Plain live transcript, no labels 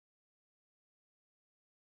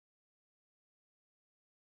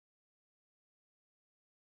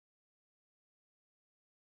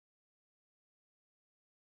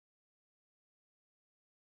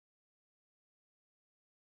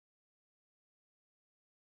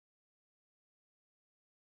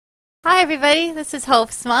Hi everybody, this is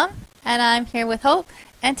Hope's mom, and I'm here with Hope,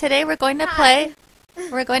 and today we're going to play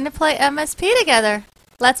MSP together.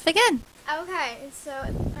 Let's begin. Okay, so,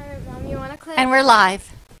 alright Mom, you want to click? And we're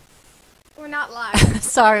live. We're not live.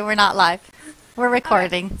 Sorry, we're not live. We're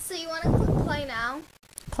recording. Okay, so you want to click play now?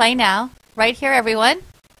 Play now. Right here, everyone.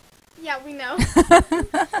 Yeah, we know. Just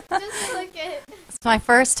click it. It's my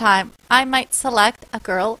first time. I might select a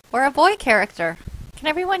girl or a boy character. Can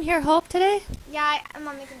everyone hear Hope today? Yeah, I'm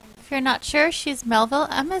not making it. If you're not sure, she's Melville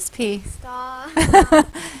Msp. Stop.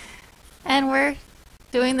 And we're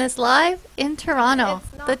doing this live in Toronto.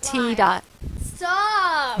 It's not The T live. dot.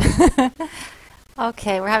 Stop!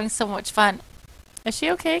 Okay, we're having so much fun. Is she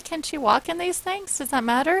okay? Can she walk in these things? Does that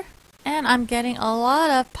matter? And I'm getting a lot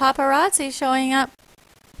of paparazzi showing up.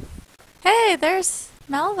 Hey, there's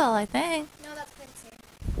Melville, I think. No, that's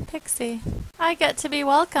Pixie. Pixie. I get to be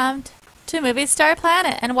welcomed to Movie Star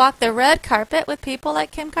Planet and walk the red carpet with people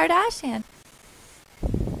like Kim Kardashian.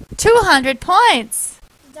 200 points!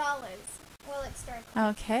 Dollars. Well, like start.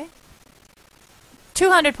 Okay.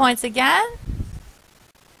 200 points again?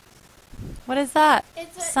 What is that?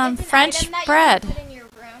 Some it's an French item that bread. You can put in your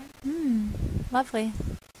room. Lovely.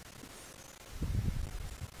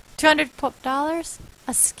 $200?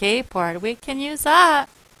 A skateboard. We can use that.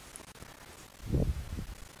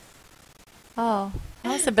 Oh,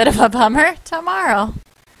 that was a bit of a bummer. Tomorrow.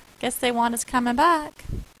 Guess they want us coming back.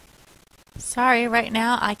 Sorry, right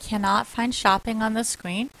now I cannot find shopping on the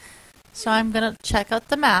screen. So I'm going to check out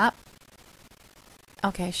the map.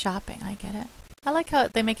 Okay, shopping. I get it. I like how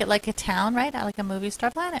they make it like a town, right? I like a Movie Star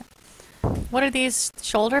Planet. What are these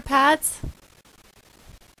shoulder pads?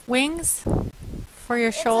 Wings? For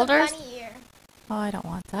your shoulders? It's a bunny ear. Oh, I don't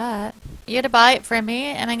want that. You had to buy it for me,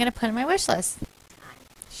 and I'm going to put it in my wish list.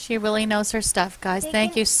 She really knows her stuff, guys.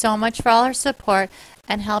 Thank you so much for all her support,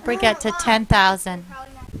 and help her get to 10,000.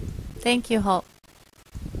 Thank you, Hope.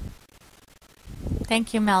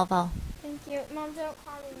 Thank you, Melville. Thank you. Mom, don't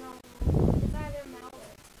call me Mom. It's either Mel or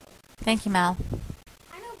Thank you, Mel.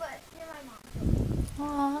 I know, but you're my mom.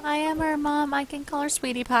 Oh, I am her mom. I can call her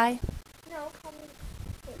Sweetie Pie. No, call me.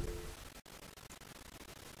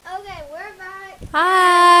 Okay, we're back.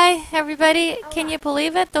 Hi, everybody. Oh, Can you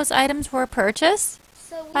believe it? Those items were purchased,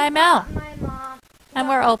 So we by Mel. got my mom. and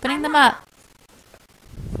Well, we're opening them up.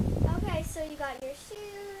 Okay, so you got your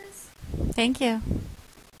shoes. Thank you.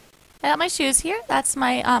 I got my shoes here. That's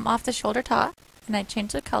my off-the-shoulder top, and I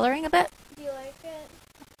changed the coloring a bit. Do you like it?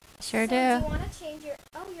 Sure So do you do. want to change your...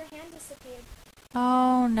 Oh, your hand disappeared.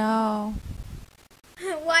 Oh no,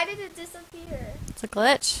 Why did it disappear? it's a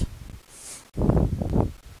glitch.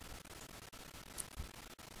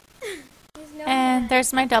 There's no And hand.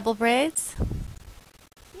 there's my double braids.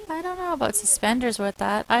 I don't know about suspenders with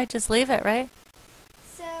that. I just leave it, right?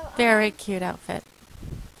 So, Very cute outfit.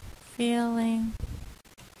 Feeling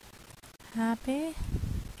happy.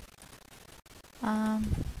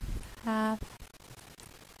 Have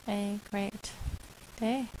a great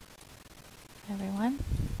day, everyone.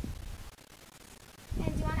 And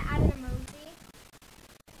do you want to add an emoji?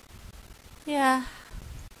 Yeah,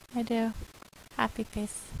 I do. Happy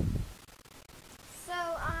face. So,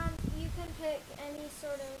 you can pick any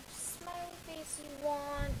sort of smiley face you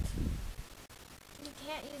want. You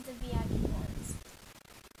can't use the VIP ones.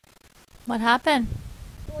 What happened?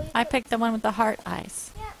 Well, you I could- picked the one with the heart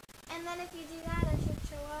eyes. Yeah, and then if you do that, it should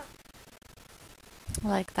show up. I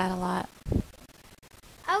like that a lot.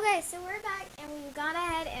 Okay, so we're back, and we've gone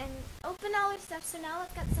ahead and opened all our stuff, so now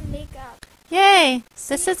let's get some makeup. Yay!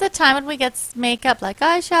 This is the time when we get makeup like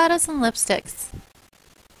eyeshadows and lipsticks.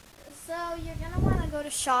 So you're going to want to go to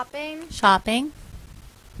shopping. Shopping.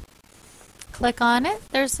 Click on it.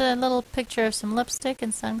 There's a little picture of some lipstick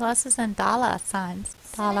and sunglasses and dollar signs.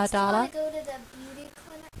 So Dollar, next you dollar. want to go to the beauty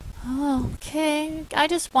clinic. Oh, okay. I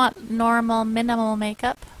just want normal, minimal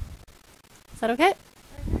makeup. Is that okay?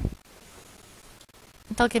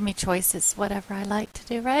 They'll give me choices, whatever I like to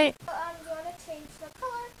do, right? So I'm going to change the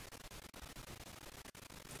color.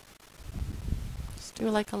 Just do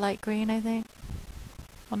like a light green, I think.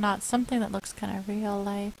 Well, not something that looks kind of real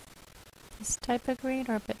life. This type of green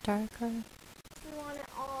or a bit darker? You want it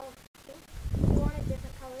all pink. You want it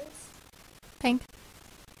different colors. Pink.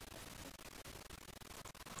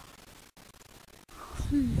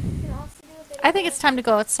 You can also do a bit of I think it's time to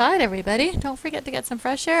go outside, everybody. Don't forget to get some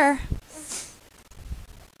fresh air.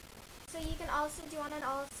 So you can also do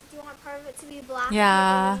you want part of it to be black? with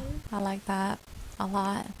Yeah, green? I like that a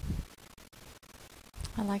lot.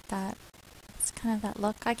 I like that. It's kind of that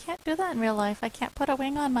look. I can't do that in real life. I can't put a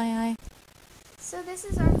wing on my eye. So this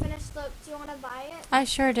is our finished look. Do you want to buy it? I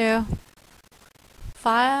sure do.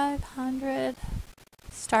 500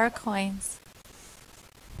 star coins.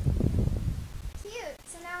 Cute.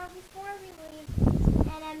 So now before we leave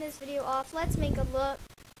and end this video off, let's make a look.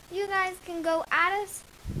 You guys can go add us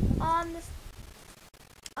on the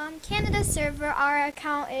Canada server. Our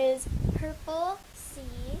account is Hvpe, so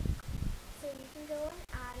you can go and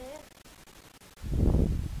add it.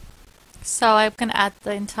 So I'm going to add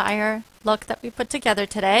the entire look that we put together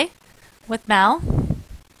today with Mel.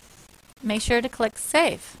 Make sure to click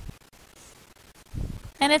save.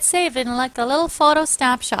 And it's saved in like a little photo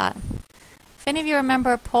snapshot. If any of you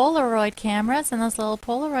remember Polaroid cameras and those little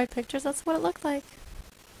Polaroid pictures, that's what it looked like.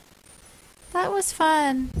 That was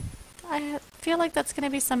fun. I feel like that's going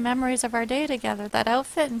to be some memories of our day together, that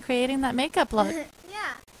outfit and creating that makeup look.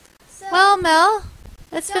 Yeah. So, well, Mel,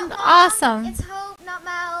 it's been awesome. It's Hope, not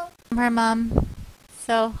Mel. I'm her mom.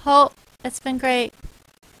 So, Hope, it's been great.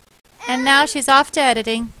 And now she's off to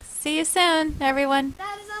editing. See you soon, everyone.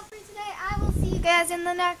 That is all for today. I will see you guys in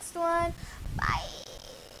the next one. Bye.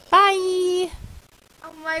 Bye.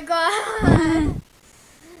 Oh my god.